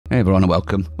everyone, and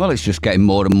welcome. Well, it's just getting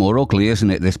more and more ugly, isn't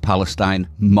it, this Palestine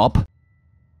mob?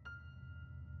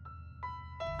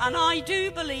 And I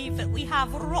do believe that we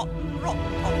have rotten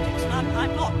politics, and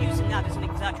I'm not using that as an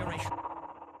exaggeration.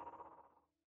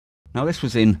 Now, this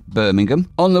was in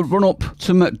Birmingham, on the run-up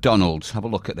to McDonald's. Have a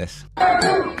look at this.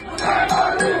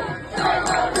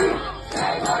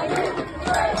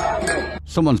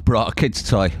 Someone's brought a kid's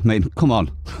toy. I mean, come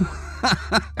on.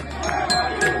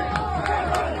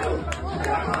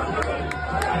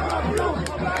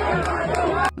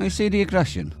 You see the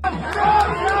aggression?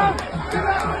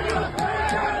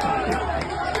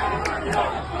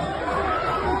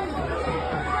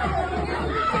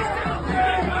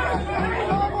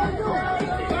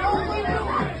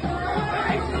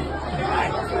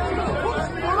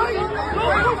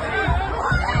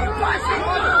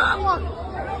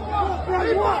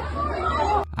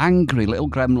 Angry little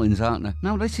gremlins, aren't they?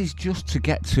 Now, this is just to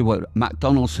get to a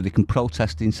McDonald's so they can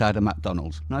protest inside a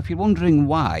McDonald's. Now, if you're wondering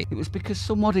why, it was because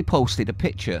somebody posted a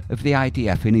picture of the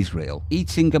IDF in Israel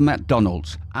eating a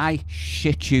McDonald's. I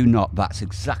shit you not, that's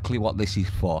exactly what this is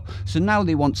for. So now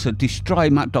they want to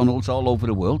destroy McDonald's all over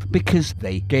the world because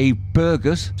they gave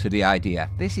burgers to the IDF.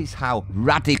 This is how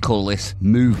radical this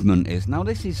movement is. Now,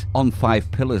 this is on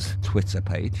 5 Pillars Twitter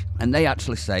page, and they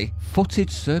actually say,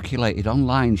 footage circulated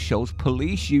online shows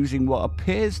police using what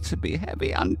appears to be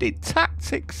heavy-handed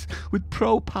tactics with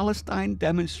pro-Palestine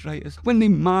demonstrators when they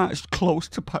marched close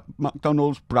to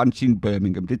McDonald's branch in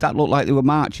Birmingham. Did that look like they were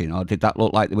marching, or did that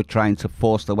look like they were trying to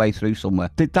force their way through somewhere?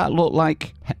 Did that look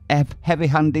like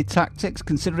heavy-handed tactics,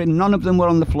 considering none of them were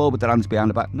on the floor with their hands behind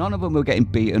their back? None of them were getting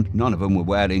beaten. None of them were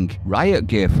wearing riot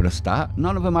gear for a start.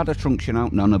 None of them had a truncheon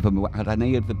out. None of them had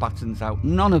any of the buttons out.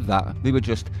 None of that. They were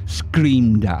just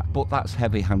screamed at. But that's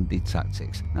heavy-handed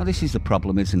tactics. Now, this is the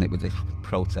problem, isn't it, with this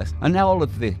protest? And now all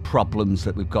of the problems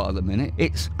that we've got at the minute,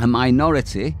 it's a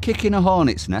minority kicking a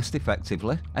hornet's nest,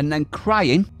 effectively, and then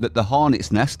crying that the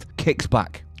hornet's nest kicks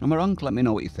back. Am I wrong? Let me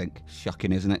know what you think.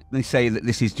 Shocking, isn't it? They say that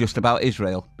this is just about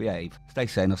Israel. Behave. Stay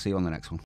sane. I'll see you on the next one.